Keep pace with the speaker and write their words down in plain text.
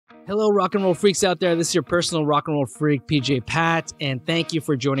Hello, rock and roll freaks out there. This is your personal rock and roll freak, PJ Pat, and thank you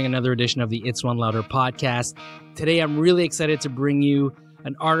for joining another edition of the It's One Louder podcast. Today, I'm really excited to bring you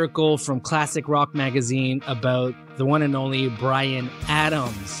an article from Classic Rock Magazine about the one and only Bryan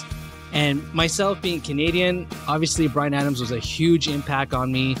Adams. And myself being Canadian, obviously Bryan Adams was a huge impact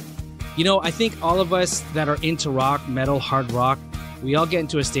on me. You know, I think all of us that are into rock, metal, hard rock, we all get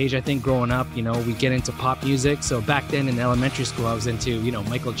into a stage, I think, growing up, you know, we get into pop music. So back then in elementary school, I was into, you know,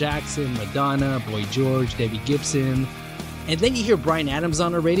 Michael Jackson, Madonna, Boy George, Debbie Gibson. And then you hear Bryan Adams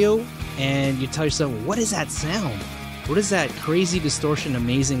on the radio and you tell yourself, what is that sound? What is that crazy distortion,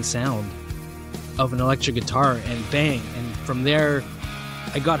 amazing sound of an electric guitar? And bang. And from there,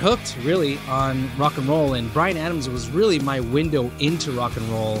 I got hooked really on rock and roll. And Bryan Adams was really my window into rock and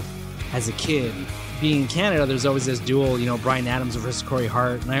roll as a kid. Being in Canada, there's always this duel, you know, Bryan Adams versus Corey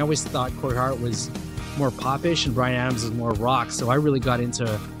Hart. And I always thought Corey Hart was more popish and Bryan Adams was more rock. So I really got into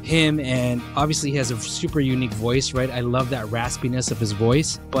him. And obviously he has a super unique voice, right? I love that raspiness of his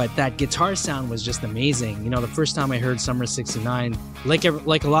voice. But that guitar sound was just amazing. You know, the first time I heard Summer 69, like a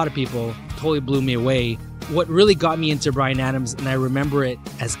lot of people, totally blew me away. What really got me into Bryan Adams, and I remember it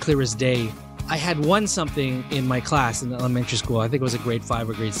as clear as day, I had won something in my class in elementary school. I think it was a grade 5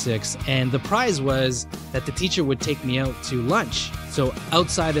 or grade 6. And the prize was that the teacher would take me out to lunch. So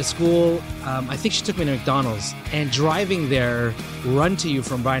outside of school, I think she took me to McDonald's. And driving there, Run to You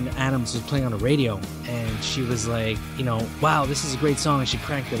from Bryan Adams was playing on the radio. And she was like, you know, wow, this is a great song. And she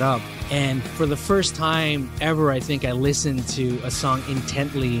cranked it up. And for the first time ever, I think I listened to a song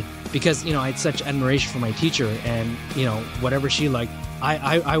intently because, you know, I had such admiration for my teacher. And, you know, whatever she liked,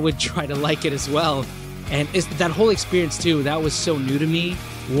 I would try to like it as well. And it's that whole experience too, that was so new to me,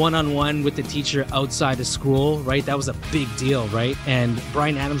 one-on-one with the teacher outside of school, right? That was a big deal, right? And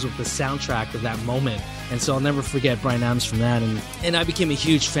Bryan Adams was the soundtrack of that moment. And so I'll never forget Bryan Adams from that. And I became a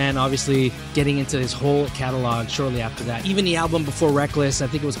huge fan, obviously, getting into his whole catalog shortly after that. Even the album before Reckless, I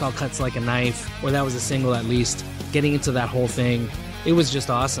think it was called Cuts Like a Knife, or that was a single at least, getting into that whole thing. It was just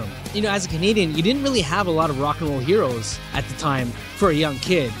awesome. You know, as a Canadian, you didn't really have a lot of rock and roll heroes at the time for a young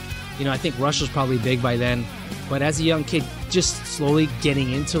kid. You know, I think Rush was probably big by then. But as a young kid, just slowly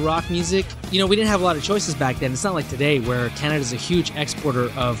getting into rock music, you know, we didn't have a lot of choices back then. It's not like today where Canada's a huge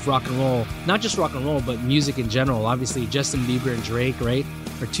exporter of rock and roll. Not just rock and roll, but music in general. Obviously, Justin Bieber and Drake, right,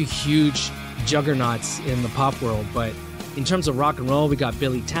 are two huge juggernauts in the pop world. But in terms of rock and roll, we got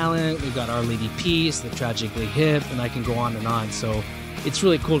Billy Talent, we got Our Lady Peace, the Tragically Hip, and I can go on and on. So it's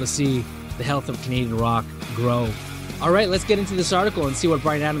really cool to see the health of Canadian rock grow. All right, let's get into this article and see what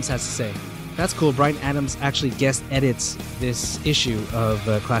Bryan Adams has to say. That's cool. Bryan Adams actually guest edits this issue of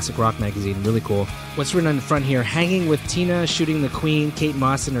Classic Rock Magazine. Really cool. What's written on the front here? Hanging with Tina, shooting the Queen, Kate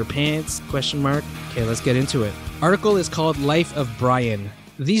Moss in her pants? ? Okay, let's get into it. Article is called Life of Bryan.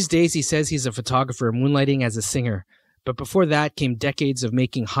 These days he says he's a photographer moonlighting as a singer. But before that came decades of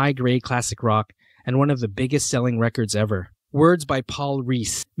making high-grade classic rock and one of the biggest selling records ever. Words by PAUL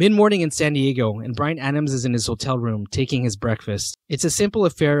REES. Mid-morning in San Diego, and Bryan Adams is in his hotel room taking his breakfast. It's a simple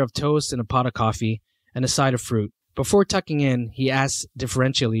affair of toast and a pot of coffee and a side of fruit. Before tucking in, he asks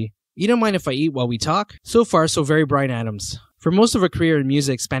deferentially, "You don't mind if I eat while we talk?" So far, so very Bryan Adams. For most of a career in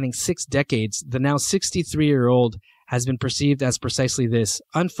music spanning 6 decades, the now 63-year-old has been perceived as precisely this: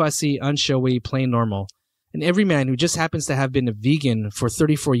 unfussy, unshowy, plain normal. An everyman who just happens to have been a vegan for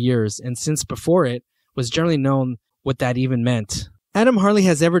 34 years and since before it was generally known what that even meant. Adam hardly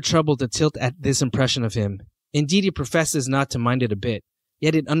has ever troubled to tilt at this impression of him. Indeed, he professes not to mind it a bit,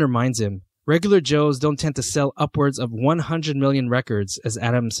 yet it undermines him. Regular Joes don't tend to sell upwards of 100 million records as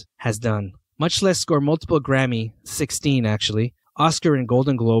Adams has done, much less score multiple Grammy, 16 actually, Oscar and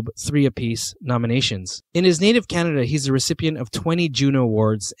Golden Globe, 3 apiece, nominations. In his native Canada, he's the recipient of 20 Juno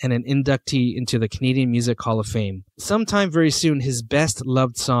Awards and an inductee into the Canadian Music Hall of Fame. Sometime very soon, his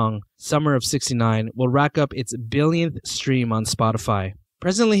best-loved song, Summer of 69, will rack up its billionth stream on Spotify.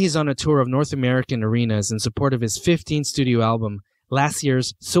 Presently, he's on a tour of North American arenas in support of his 15th studio album, last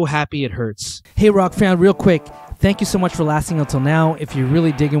year's So Happy It Hurts. Hey, Rock fan, real quick, thank you so much for lasting until now. If you're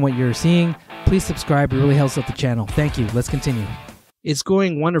really digging what you're seeing, please subscribe. It really helps out the channel. Thank you. Let's continue. It's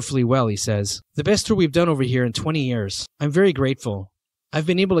going wonderfully well, he says. The best tour we've done over here in 20 years. I'm very grateful. I've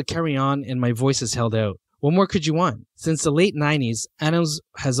been able to carry on and my voice has held out. What more could you want? Since the late 90s, Adams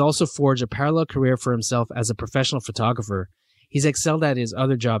has also forged a parallel career for himself as a professional photographer. He's excelled at his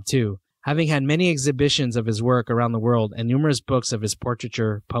other job too, having had many exhibitions of his work around the world and numerous books of his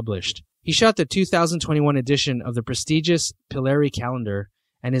portraiture published. He shot the 2021 edition of the prestigious Pilari calendar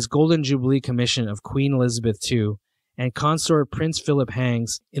and his Golden Jubilee commission of Queen Elizabeth II and consort Prince Philip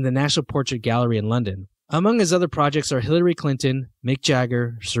hangs in the National Portrait Gallery in London. Among his other projects are Hillary Clinton, Mick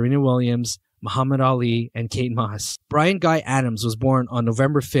Jagger, Serena Williams, Muhammad Ali, and Kate Moss. Bryan Guy Adams was born on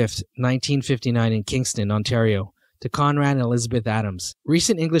November 5th, 1959 in Kingston, Ontario, to Conrad and Elizabeth Adams,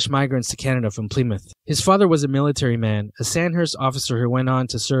 recent English migrants to Canada from Plymouth. His father was a military man, a Sandhurst officer who went on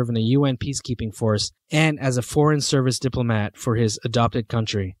to serve in a UN peacekeeping force and as a foreign service diplomat for his adopted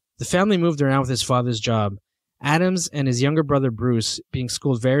country. The family moved around with his father's job, Adams and his younger brother Bruce being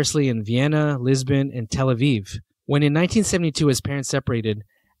schooled variously in Vienna, Lisbon, and Tel Aviv. When in 1972 his parents separated,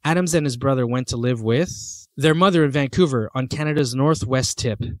 Adams and his brother went to live with their mother in Vancouver on Canada's northwest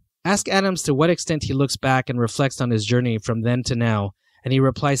tip. Ask Adams to what extent he looks back and reflects on his journey from then to now, and he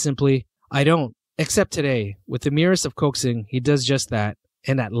replies simply, "I don't, except today." With the merest of coaxing, he does just that,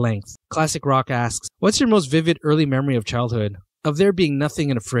 and at length. Classic Rock asks, "What's your most vivid early memory of childhood? Of there being nothing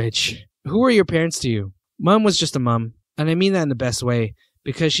in a fridge? Who were your parents to you?" Mom was just a mom, and I mean that in the best way,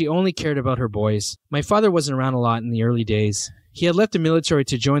 because she only cared about her boys. My father wasn't around a lot in the early days. He had left the military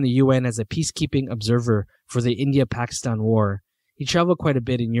to join the UN as a peacekeeping observer for the India-Pakistan War. He traveled quite a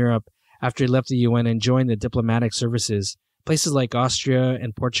bit in Europe after he left the UN and joined the diplomatic services, places like Austria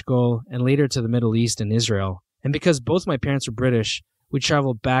and Portugal, and later to the Middle East and Israel. And because both my parents were British, we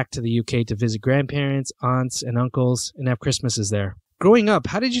traveled back to the UK to visit grandparents, aunts, and uncles, and have Christmases there. Growing up,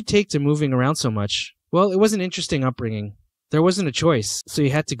 how did you take to moving around so much? Well, it was an interesting upbringing. There wasn't a choice, so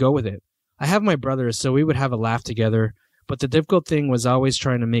you had to go with it. I have my brothers, so we would have a laugh together, but the difficult thing was always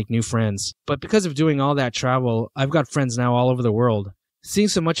trying to make new friends. But because of doing all that travel, I've got friends now all over the world. Seeing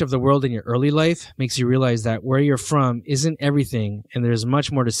so much of the world in your early life makes you realize that where you're from isn't everything, and there's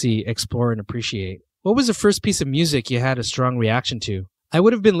much more to see, explore, and appreciate. What was the first piece of music you had a strong reaction to? I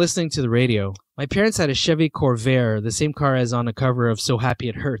would have been listening to the radio. My parents had a Chevy Corvair, the same car as on the cover of So Happy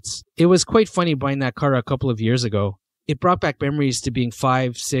It Hurts. It was quite funny buying that car a couple of years ago. It brought back memories to being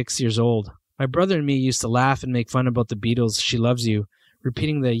 5, 6 years old. My brother and me used to laugh and make fun about the Beatles' She Loves You,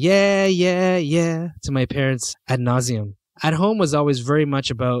 repeating the yeah, yeah, yeah to my parents ad nauseum. At home was always very much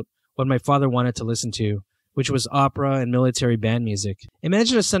about what my father wanted to listen to, which was opera and military band music.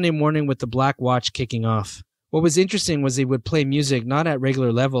 Imagine a Sunday morning with the Black Watch kicking off. What was interesting was he would play music not at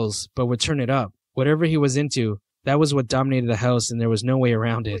regular levels, but would turn it up. Whatever he was into, that was what dominated the house, and there was no way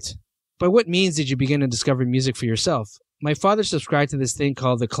around it. By what means did you begin to discover music for yourself? My father subscribed to this thing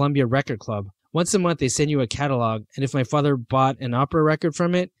called the Columbia Record Club. Once a month, they send you a catalog, and if my father bought an opera record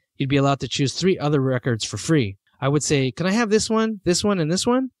from it, you'd be allowed to choose 3 other records for free. I would say, "Can I have this one, and this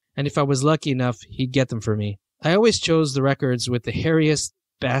one?" And if I was lucky enough, he'd get them for me. I always chose the records with the hairiest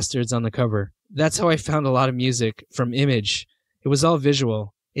bastards on the cover. That's how I found a lot of music from Image. It was all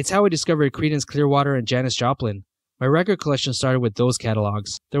visual. It's how I discovered Creedence Clearwater and Janis Joplin. My record collection started with those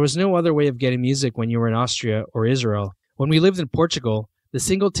catalogs. There was no other way of getting music when you were in Austria or Israel. When we lived in Portugal, the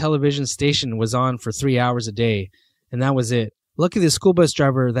single television station was on for 3 hours a day, and that was it. Lucky the school bus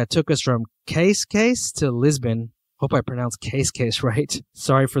driver that took us from Cascais to Lisbon, hope I pronounced Cascais right,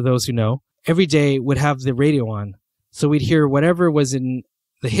 sorry for those who know, every day would have the radio on. So we'd hear whatever was in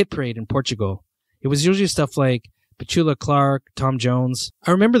the hit parade in Portugal. It was usually stuff like Petula Clark, Tom Jones. I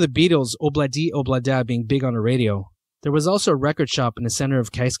remember the Beatles' Obladi Oblada being big on the radio. There was also a record shop in the center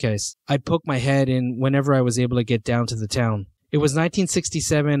of Cascais. I'd poke my head in whenever I was able to get down to the town. It was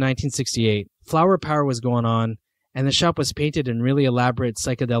 1967, 1968. Flower Power was going on, and the shop was painted in really elaborate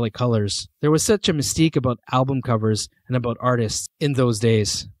psychedelic colors. There was such a mystique about album covers and about artists in those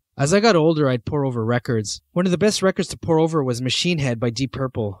days. As I got older, I'd pore over records. One of the best records to pore over was Machine Head by Deep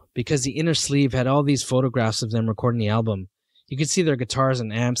Purple, because the inner sleeve had all these photographs of them recording the album. You could see their guitars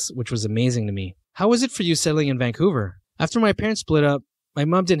and amps, which was amazing to me. How was it for you settling in Vancouver? After my parents split up, my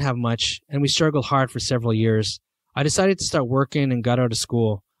mom didn't have much, and we struggled hard for several years. I decided to start working and got out of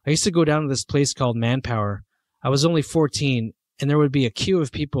school. I used to go down to this place called Manpower. I was only 14, and there would be a queue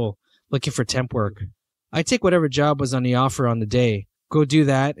of people looking for temp work. I'd take whatever job was on the offer on the day, go do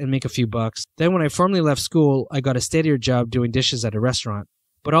that, and make a few bucks. Then when I formally left school, I got a steadier job doing dishes at a restaurant.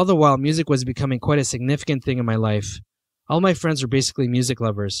 But all the while, music was becoming quite a significant thing in my life. All my friends were basically music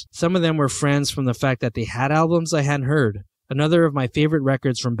lovers. Some of them were friends from the fact that they had albums I hadn't heard. Another of my favorite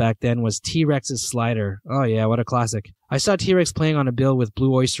records from back then was T-Rex's Slider. Oh yeah, what a classic. I saw T-Rex playing on a bill with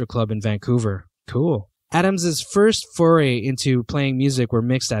Blue Oyster Club in Vancouver. Cool. Adams's first foray into playing music were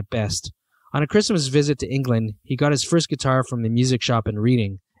mixed at best. On a Christmas visit to England, he got his first guitar from the music shop in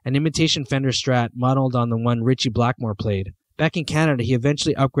Reading, an imitation Fender Strat modeled on the one Ritchie Blackmore played. Back in Canada, he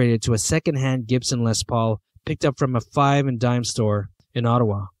eventually upgraded to a second-hand Gibson Les Paul picked up from a five and dime store in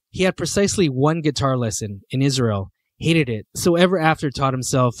Ottawa. He had precisely one guitar lesson in Israel, hated it, so ever after taught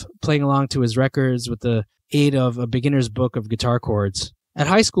himself playing along to his records with the aid of a beginner's book of guitar chords. At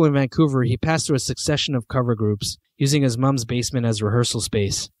high school in Vancouver, he passed through a succession of cover groups, using his mom's basement as rehearsal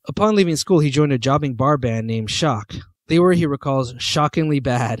space. Upon leaving school, he joined a jobbing bar band named Shock. They were, he recalls, shockingly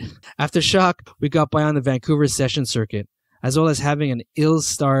bad. After Shock, we got by on the Vancouver session circuit, as well as having an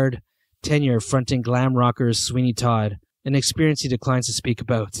ill-starred tenure fronting glam rockers Sweeney Todd, an experience he declines to speak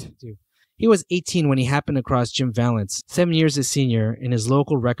about. He was 18 when he happened across Jim Vallance, 7 years his senior, in his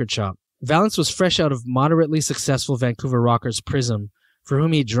local record shop. Vallance was fresh out of moderately successful Vancouver rockers Prism, for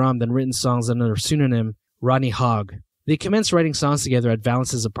whom he drummed and written songs under the pseudonym Rodney Hogg. They commenced writing songs together at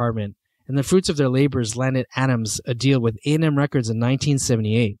Valance's apartment, and the fruits of their labors landed Adams a deal with A&M Records in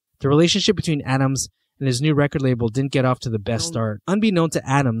 1978. The relationship between Adams and his new record label didn't get off to the best start. Unbeknown to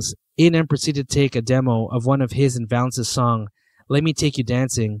Adams, A&M proceeded to take a demo of one of his and Valance's song, Let Me Take You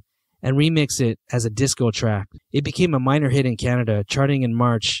Dancing, and remix it as a disco track. It became a minor hit in Canada, charting in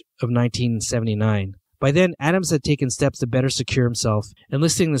March of 1979. By then, Adams had taken steps to better secure himself,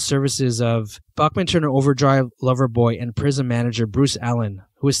 enlisting the services of Bachman Turner Overdrive Loverboy and Prism manager Bruce Allen,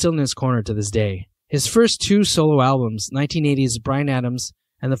 who is still in his corner to this day. His first two solo albums, 1980's Bryan Adams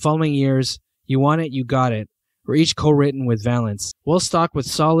and the following year's You Want It, You Got It, were each co-written with Vallance, well stocked with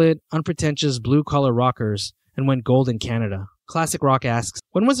solid, unpretentious blue-collar rockers, and went gold in Canada. Classic Rock asks,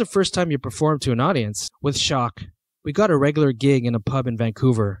 when was the first time you performed to an audience? With Shock. We got a regular gig in a pub in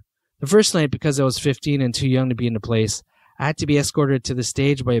Vancouver. The first night, because I was 15 and too young to be in the place, I had to be escorted to the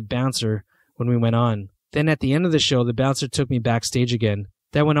stage by a bouncer when we went on. Then at the end of the show, the bouncer took me backstage again.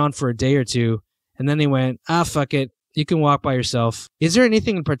 That went on for a day or two, and then they went, fuck it, you can walk by yourself. Is there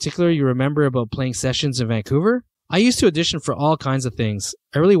anything in particular you remember about playing sessions in Vancouver? I used to audition for all kinds of things.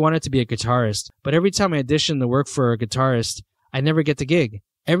 I really wanted to be a guitarist, but every time I auditioned to work for a guitarist, I never get the gig.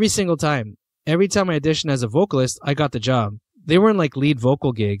 Every single time. Every time I auditioned as a vocalist, I got the job. They weren't like lead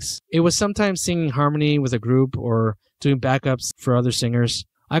vocal gigs. It was sometimes singing harmony with a group or doing backups for other singers.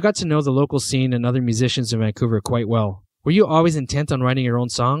 I got to know the local scene and other musicians in Vancouver quite well. Were you always intent on writing your own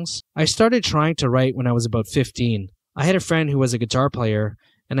songs? I started trying to write when I was about 15. I had a friend who was a guitar player,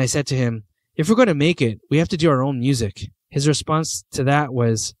 and I said to him, if we're going to make it, we have to do our own music. His response to that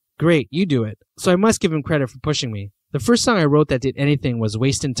was, great, you do it. So I must give him credit for pushing me. The first song I wrote that did anything was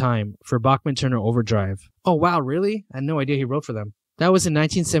Wastin' Time for Bachman Turner Overdrive. Oh wow, really? I had no idea he wrote for them. That was in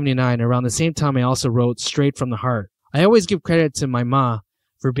 1979, around the same time I also wrote Straight from the Heart. I always give credit to my ma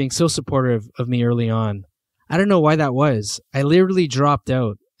for being so supportive of me early on. I don't know why that was. I literally dropped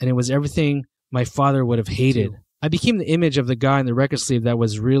out, and it was everything my father would have hated. I became the image of the guy in the record sleeve that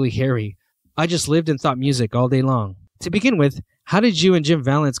was really hairy. I just lived and thought music all day long. To begin with, how did you and Jim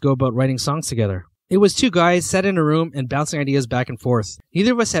Vallance go about writing songs together? It was two guys sat in a room and bouncing ideas back and forth.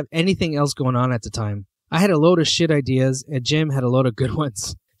 Neither of us had anything else going on at the time. I had a load of shit ideas, and Jim had a load of good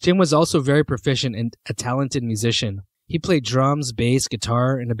ones. Jim was also very proficient and a talented musician. He played drums, bass,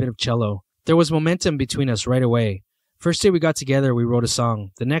 guitar, and a bit of cello. There was momentum between us right away. First day we got together, we wrote a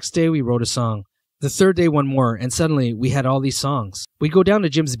song. The next day, we wrote a song. The third day, one more, and suddenly, we had all these songs. We'd go down to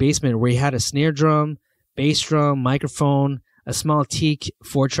Jim's basement where he had a snare drum, bass drum, microphone, a small teak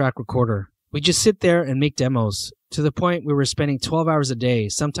 4-track recorder. We'd just sit there and make demos, to the point we were spending 12 hours a day,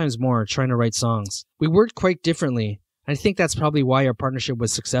 sometimes more, trying to write songs. We worked quite differently, and I think that's probably why our partnership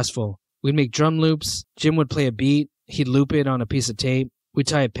was successful. We'd make drum loops, Jim would play a beat, he'd loop it on a piece of tape, we'd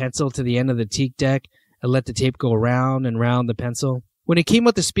tie a pencil to the end of the teak deck and let the tape go round and round the pencil. When it came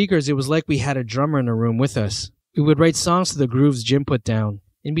with the speakers, it was like we had a drummer in the room with us. We would write songs to the grooves Jim put down.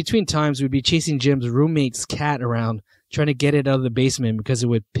 In between times, we'd be chasing Jim's roommate's cat around, trying to get it out of the basement because it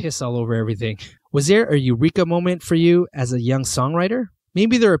would piss all over everything. Was there a eureka moment for you as a young songwriter?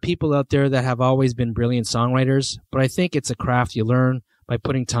 Maybe there are people out there that have always been brilliant songwriters, but I think it's a craft you learn by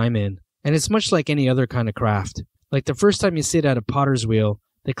putting time in. And it's much like any other kind of craft. Like the first time you sit at a potter's wheel,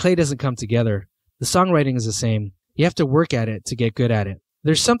 the clay doesn't come together. The songwriting is the same. You have to work at it to get good at it.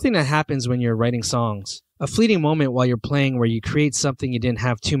 There's something that happens when you're writing songs. A fleeting moment while you're playing where you create something you didn't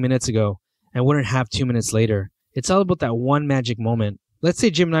have 2 minutes ago and wouldn't have 2 minutes later. It's all about that one magic moment. Let's say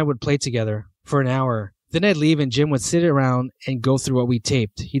Jim and I would play together for an hour. Then I'd leave and Jim would sit around and go through what we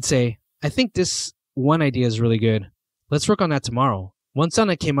taped. He'd say, I think this one idea is really good. Let's work on that tomorrow. One song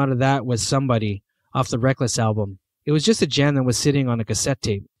that came out of that was Somebody off the Reckless album. It was just a jam that was sitting on a cassette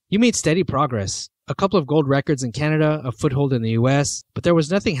tape. You made steady progress. A couple of gold records in Canada, a foothold in the US, but there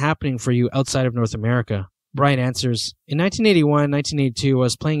was nothing happening for you outside of North America. Bryan answers, in 1981, 1982, I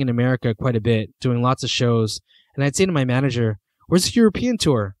was playing in America quite a bit, doing lots of shows, and I'd say to my manager, where's the European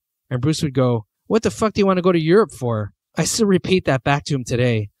tour? And Bruce would go, what the fuck do you want to go to Europe for? I still repeat that back to him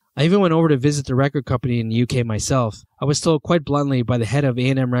today. I even went over to visit the record company in the UK myself. I was told quite bluntly by the head of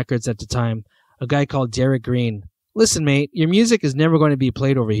A&M Records at the time, a guy called Derek Green, Listen, mate, your music is never going to be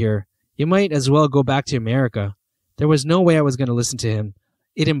played over here. You might as well go back to America. There was no way I was going to listen to him.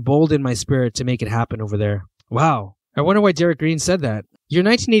 It emboldened my spirit to make it happen over there. Wow. I wonder why Derek Green said that. Your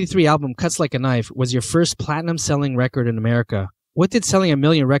 1983 album, Cuts Like a Knife, was your first platinum-selling record in America. What did selling 1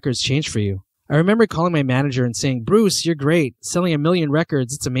 million records change for you? I remember calling my manager and saying, Bruce, you're great. Selling 1 million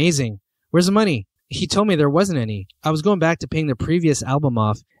records, it's amazing. Where's the money? He told me there wasn't any. I was going back to paying the previous album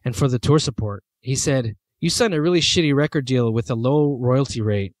off and for the tour support. He said, you signed a really shitty record deal with a low royalty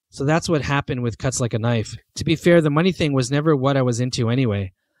rate. So that's what happened with Cuts Like a Knife. To be fair, the money thing was never what I was into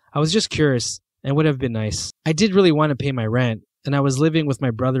anyway. I was just curious and would have been nice. I did really want to pay my rent, and I was living with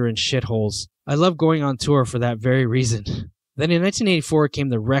my brother in shitholes. I love going on tour for that very reason. Then in 1984 came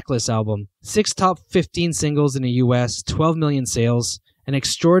the Reckless album. 6 top 15 singles in the US, 12 million sales, an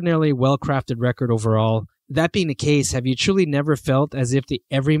extraordinarily well-crafted record overall. That being the case, have you truly never felt as if the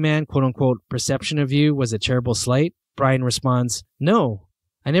everyman, quote-unquote, perception of you was a terrible slight? Bryan responds, no.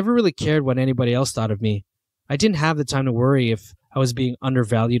 I never really cared what anybody else thought of me. I didn't have the time to worry if I was being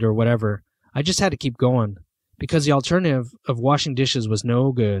undervalued or whatever. I just had to keep going, because the alternative of washing dishes was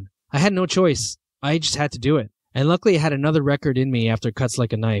no good. I had no choice. I just had to do it. And luckily I had another record in me after Cuts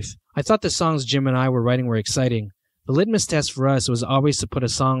Like a Knife. I thought the songs Jim and I were writing were exciting. The litmus test for us was always to put a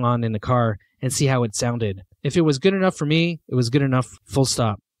song on in the car and see how it sounded. If it was good enough for me, it was good enough, full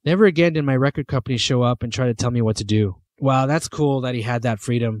stop. Never again did my record company show up and try to tell me what to do. Wow, that's cool that he had that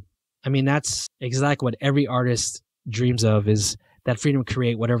freedom. I mean, that's exactly what every artist dreams of, is that freedom to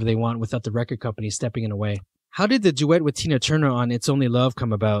create whatever they want without the record company stepping in the way. How did the duet with Tina Turner on It's Only Love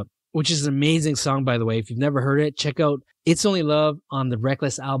come about? Which is an amazing song, by the way. If you've never heard it, check out It's Only Love on the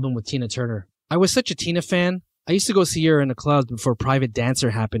Reckless album with Tina Turner. I was such a Tina fan. I used to go see her in the clubs before Private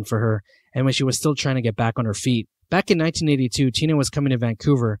Dancer happened for her and when she was still trying to get back on her feet. Back in 1982, Tina was coming to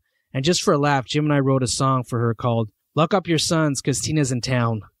Vancouver, and just for a laugh, Jim and I wrote a song for her called Lock Up Your Sons 'Cause Tina's in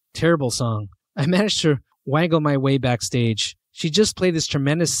Town. Terrible song. I managed to wangle my way backstage. She just played this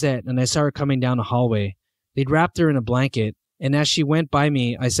tremendous set, and I saw her coming down the hallway. They'd wrapped her in a blanket, and as she went by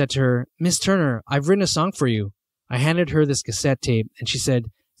me, I said to her, Miss Turner, I've written a song for you. I handed her this cassette tape, and she said,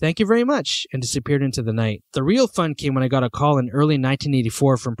 thank you very much, and disappeared into the night. The real fun came when I got a call in early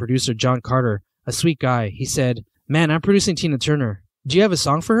 1984 from producer John Carter, a sweet guy. He said, man, I'm producing Tina Turner. Do you have a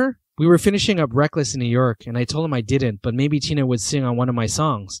song for her? We were finishing up Reckless in New York, and I told him I didn't, but maybe Tina would sing on one of my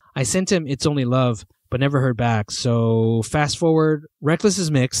songs. I sent him It's Only Love, but never heard back. So fast forward, Reckless is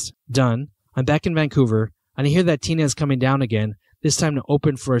mixed, done. I'm back in Vancouver, and I hear that Tina is coming down again, this time to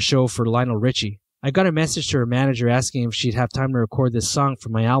open for a show for Lionel Richie. I got a message to her manager asking if she'd have time to record this song for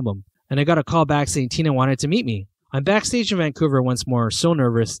my album, and I got a call back saying Tina wanted to meet me. I'm backstage in Vancouver once more, so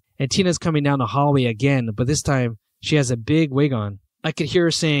nervous, and Tina's coming down the hallway again, but this time she has a big wig on. I could hear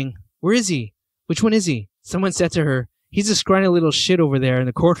her saying, where is he? Which one is he? Someone said to her, he's a scrawny little shit over there in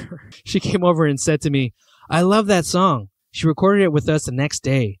the corner. She came over and said to me, I love that song. She recorded it with us the next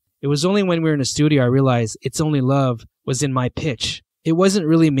day. It was only when we were in the studio I realized It's Only Love was in my pitch. It wasn't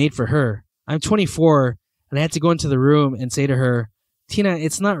really made for her. I'm 24, and I had to go into the room and say to her, Tina,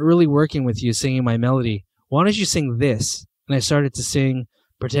 it's not really working with you singing my melody. Why don't you sing this? And I started to sing,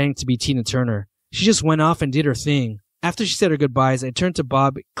 pretending to be Tina Turner. She just went off and did her thing. After she said her goodbyes, I turned to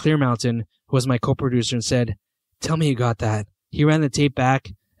Bob Clearmountain, who was my co-producer, and said, tell me you got that. He ran the tape back,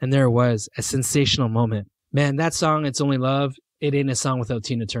 and there it was, a sensational moment. Man, that song, It's Only Love, it ain't a song without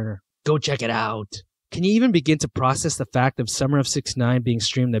Tina Turner. Go check it out. Can you even begin to process the fact of Summer of '69 being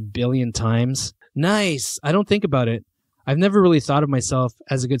streamed 1 billion times? Nice. I don't think about it. I've never really thought of myself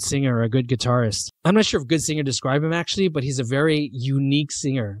as a good singer or a good guitarist. I'm not sure if good singer describe him actually, but he's a very unique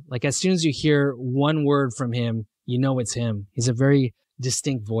singer. Like as soon as you hear one word from him, you know it's him. He's a very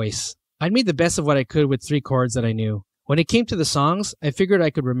distinct voice. I'd made the best of what I could with 3 chords that I knew. When it came to the songs, I figured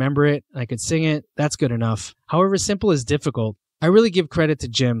I could remember it, I could sing it, that's good enough. However, simple is difficult. I really give credit to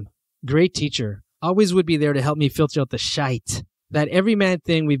Jim. Great teacher. Always would be there to help me filter out the shite. That everyman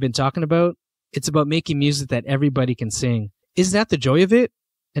thing we've been talking about, it's about making music that everybody can sing. Isn't that the joy of it?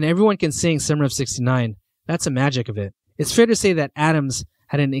 And everyone can sing Summer of '69. That's the magic of it. It's fair to say that Adams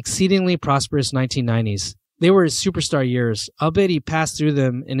had an exceedingly prosperous 1990s. They were his superstar years. I'll bet he passed through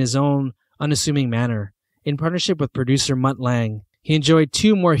them in his own unassuming manner. In partnership with producer Mutt Lange, he enjoyed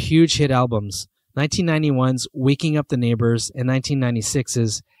 2 more huge hit albums, 1991's Waking Up the Neighbors and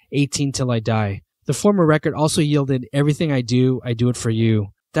 1996's 18 Till I Die. The former record also yielded Everything I Do It For You.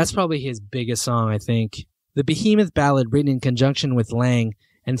 That's probably his biggest song, I think. The behemoth ballad written in conjunction with Lange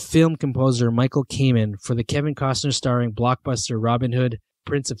and film composer Michael Kamen for the Kevin Costner starring blockbuster Robin Hood,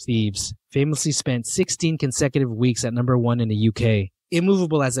 Prince of Thieves, famously spent 16 consecutive weeks at #1 in the UK.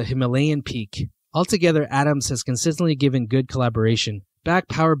 Immovable as a Himalayan peak. Altogether, Adams has consistently given good collaboration. Back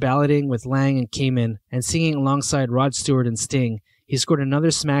power ballading with Lang and Kamen and singing alongside Rod Stewart and Sting, he scored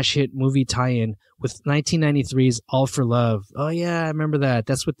another smash hit movie tie-in with 1993's All for Love. Oh yeah, I remember that.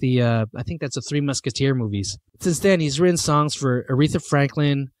 That's with the, I think that's the Three Musketeer movies. Since then, he's written songs for Aretha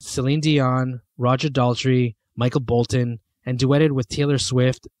Franklin, Celine Dion, Roger Daltrey, Michael Bolton, and duetted with Taylor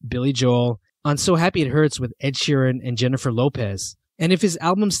Swift, Billy Joel, on So Happy It Hurts with Ed Sheeran and Jennifer Lopez. And if his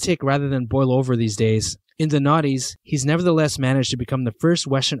albums tick rather than boil over these days, in the noughties, he's nevertheless managed to become the first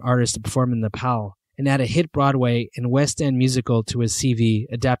Western artist to perform in the PAUL and add a hit Broadway and West End musical to his CV,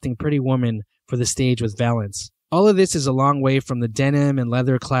 adapting Pretty Woman for the stage with Valance. All of this is a long way from the denim and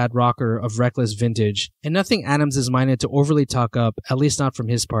leather-clad rocker of reckless vintage, and nothing Adams is minded to overly talk up, at least not from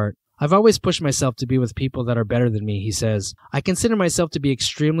his part. I've always pushed myself to be with people that are better than me, he says. I consider myself to be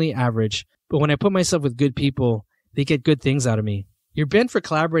extremely average, but when I put myself with good people, they get good things out of me. Your bent for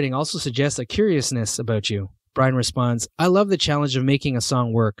collaborating also suggests a curiousness about you. Bryan responds, I love the challenge of making a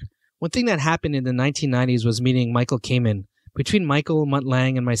song work. One thing that happened in the 1990s was meeting Michael Kamen. Between Michael, Mutt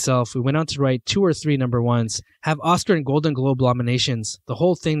Lange, and myself, we went on to write 2 or 3 number ones, have Oscar and Golden Globe nominations, the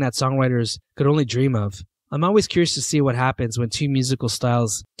whole thing that songwriters could only dream of. I'm always curious to see what happens when 2 musical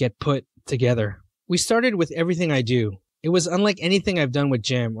styles get put together. We started with Everything I Do. It was unlike anything I've done with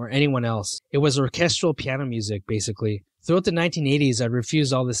Jim or anyone else. It was orchestral piano music, basically. Throughout the 1980s, I'd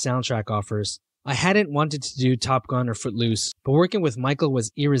refused all the soundtrack offers. I hadn't wanted to do Top Gun or Footloose, but working with Michael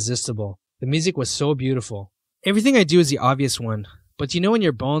was irresistible. The music was so beautiful. Everything I Do is the obvious one, but you know in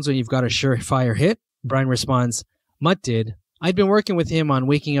your bones when you've got a surefire hit? Bryan responds, Mutt did. I'd been working with him on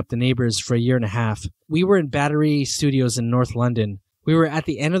Waking Up the Neighbors for a year and a half. We were in Battery Studios in North London. We were at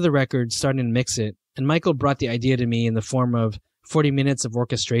the end of the record starting to mix it, and Michael brought the idea to me in the form of 40 minutes of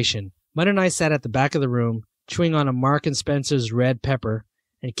orchestration. Mutt and I sat at the back of the room, chewing on a Mark and Spencer's Red Pepper,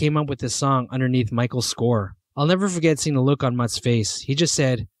 and came up with this song underneath Michael's score. I'll never forget seeing the look on Mutt's face. He just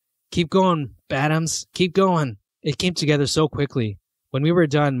said, keep going, Adams, keep going. It came together so quickly. When we were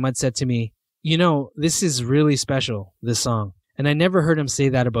done, Mutt said to me, you know, this is really special, this song. And I never heard him say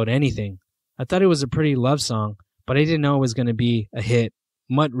that about anything. I thought it was a pretty love song, but I didn't know it was going to be a hit.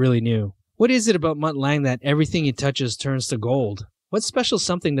 Mutt really knew. What is it about Mutt Lange that everything he touches turns to gold? What special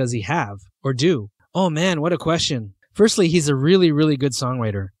something does he have, or do? Oh man, what a question. Firstly, he's a really, really good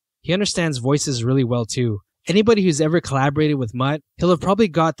songwriter. He understands voices really well too. Anybody who's ever collaborated with Mutt, he'll have probably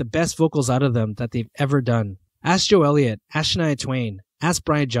got the best vocals out of them that they've ever done. Ask Joe Elliott, ask Shania Twain, ask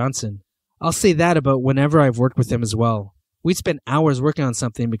Brian Johnson. I'll say that about whenever I've worked with them as well. We'd spend hours working on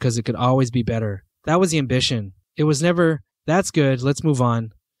something because it could always be better. That was the ambition. It was never, that's good, let's move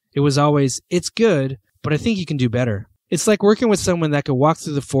on. It was always, it's good, but I think you can do better. It's like working with someone that could walk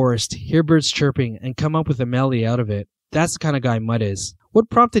through the forest, hear birds chirping, and come up with a melody out of it. That's the kind of guy Mutt is. What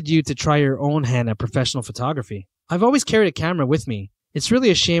prompted you to try your own hand at professional photography? I've always carried a camera with me. It's really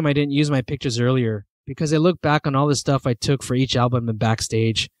a shame I didn't use my pictures earlier, because I look back on all the stuff I took for each album and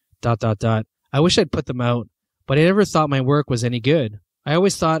backstage, ... I wish I'd put them out, but I never thought my work was any good. I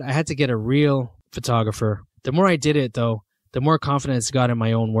always thought I had to get a real photographer. The more I did it, though, the more confidence I got in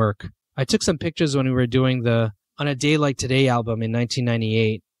my own work. I took some pictures when we were doing the On a Day Like Today album in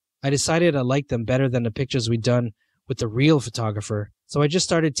 1998. I decided I liked them better than the pictures we'd done with the real photographer, so I just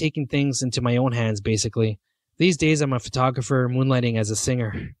started taking things into my own hands, basically. These days I'm a photographer moonlighting as a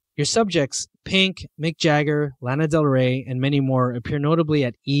singer. Your subjects, Pink, Mick Jagger, Lana Del Rey, and many more, appear notably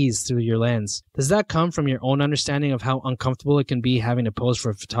at ease through your lens. Does that come from your own understanding of how uncomfortable it can be having to pose for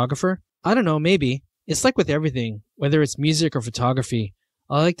a photographer? I don't know, maybe. It's like with everything, whether it's music or photography,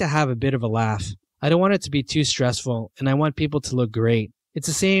 I like to have a bit of a laugh. I don't want it to be too stressful, and I want people to look great. It's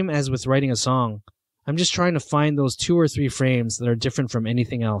the same as with writing a song. I'm just trying to find those 2 or 3 frames that are different from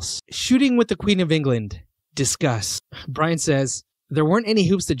anything else. Shooting with the Queen of England. Discuss. Bryan says, there weren't any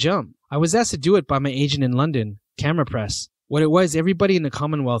hoops to jump. I was asked to do it by my agent in London, Camera Press. What it was, everybody in the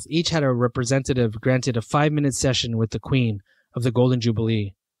Commonwealth each had a representative granted a 5-minute session with the Queen of the Golden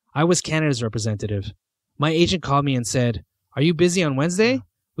Jubilee. I was Canada's representative. My agent called me and said, are you busy on Wednesday?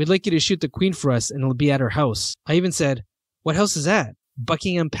 We'd like you to shoot the Queen for us and it'll be at her house. I even said, what house is that?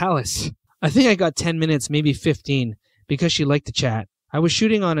 Buckingham Palace. I think I got 10 minutes, maybe 15, because she liked to chat. I was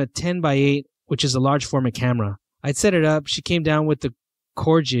shooting on a 10x8, which is a large format camera. I'd set it up. She came down with the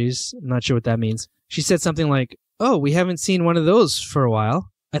corgis. I'm not sure what that means. She said something like, oh, we haven't seen one of those for a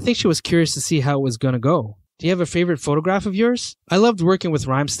while. I think she was curious to see how it was going to go. Do you have a favorite photograph of yours? I loved working with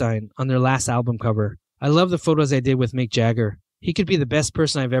Rammstein on their last album cover. I love the photos I did with Mick Jagger. He could be the best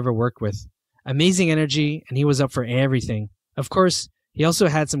person I've ever worked with. Amazing energy, and he was up for everything. Of course, he also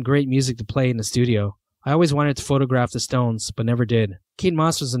had some great music to play in the studio. I always wanted to photograph the Stones, but never did. Kate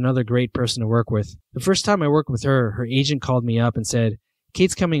Moss was another great person to work with. The first time I worked with her, her agent called me up and said,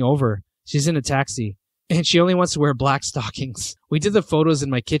 Kate's coming over. She's in a taxi. And she only wants to wear black stockings. We did the photos in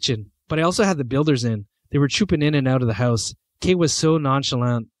my kitchen, but I also had the builders in. They were trooping in and out of the house. Kate was so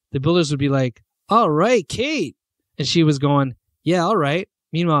nonchalant. The builders would be like, all right, Kate. And she was going, yeah, all right.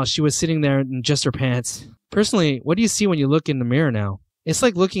 Meanwhile, she was sitting there in just her pants. Personally, what do you see when you look in the mirror now? It's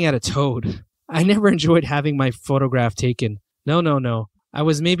like looking at a toad. I never enjoyed having my photograph taken. No. I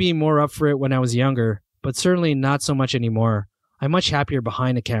was maybe more up for it when I was younger, but certainly not so much anymore. I'm much happier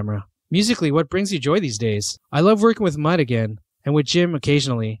behind the camera. Musically, what brings you joy these days? I love working with Mud again, and with Jim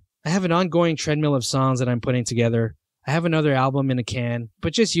occasionally. I have an ongoing treadmill of songs that I'm putting together. I have another album in a can,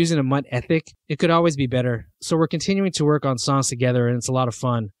 but just using a Mud ethic, it could always be better. So we're continuing to work on songs together, and it's a lot of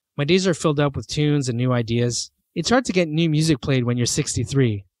fun. My days are filled up with tunes and new ideas. It's hard to get new music played when you're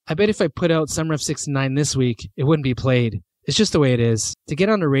 63. I bet if I put out Summer of 69 this week, it wouldn't be played. It's just the way it is. To get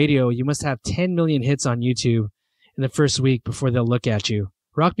on the radio, you must have 10 million hits on YouTube in the first week before they'll look at you.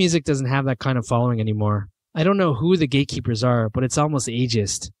 Rock music doesn't have that kind of following anymore. I don't know who the gatekeepers are, but it's almost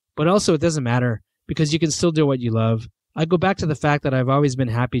ageist. But also it doesn't matter, because you can still do what you love. I go back to the fact that I've always been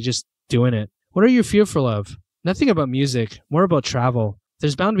happy just doing it. What are you fearful of? Nothing about music, more about travel.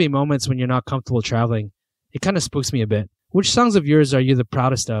 There's bound to be moments when you're not comfortable traveling. It kind of spooks me a bit. Which songs of yours are you the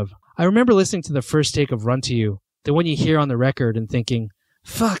proudest of? I remember listening to the first take of Run to You, the one you hear on the record, and thinking,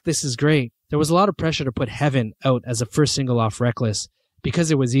 fuck, this is great. There was a lot of pressure to put Heaven out as a first single off Reckless,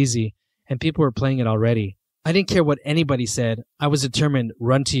 because it was easy, and people were playing it already. I didn't care what anybody said. I was determined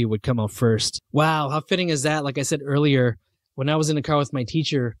Run to You would come out first. Wow, how fitting is that? Like I said earlier, when I was in the car with my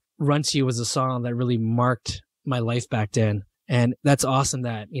teacher, Run to You was a song that really marked my life back then. And that's awesome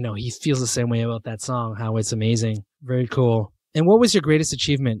that, he feels the same way about that song, how it's amazing. Very cool. And what was your greatest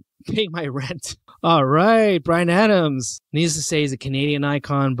achievement? Paying my rent. All right, Bryan Adams. Needless to say, he's a Canadian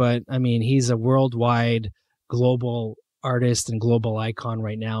icon, but he's a worldwide, global artist and global icon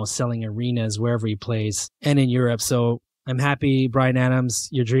right now, selling arenas wherever he plays and in Europe. So I'm happy, Bryan Adams,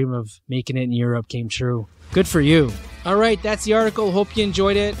 your dream of making it in Europe came true. Good for you. All right, that's the article. Hope you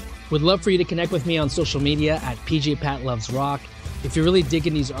enjoyed it. Would love for you to connect with me on social media at PJ Pat Loves Rock. If you're really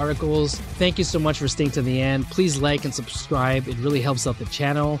digging these articles, thank you so much for staying to the end. Please like and subscribe. It really helps out the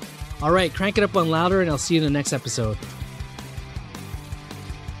channel. All right, crank it up on louder, and I'll see you in the next episode.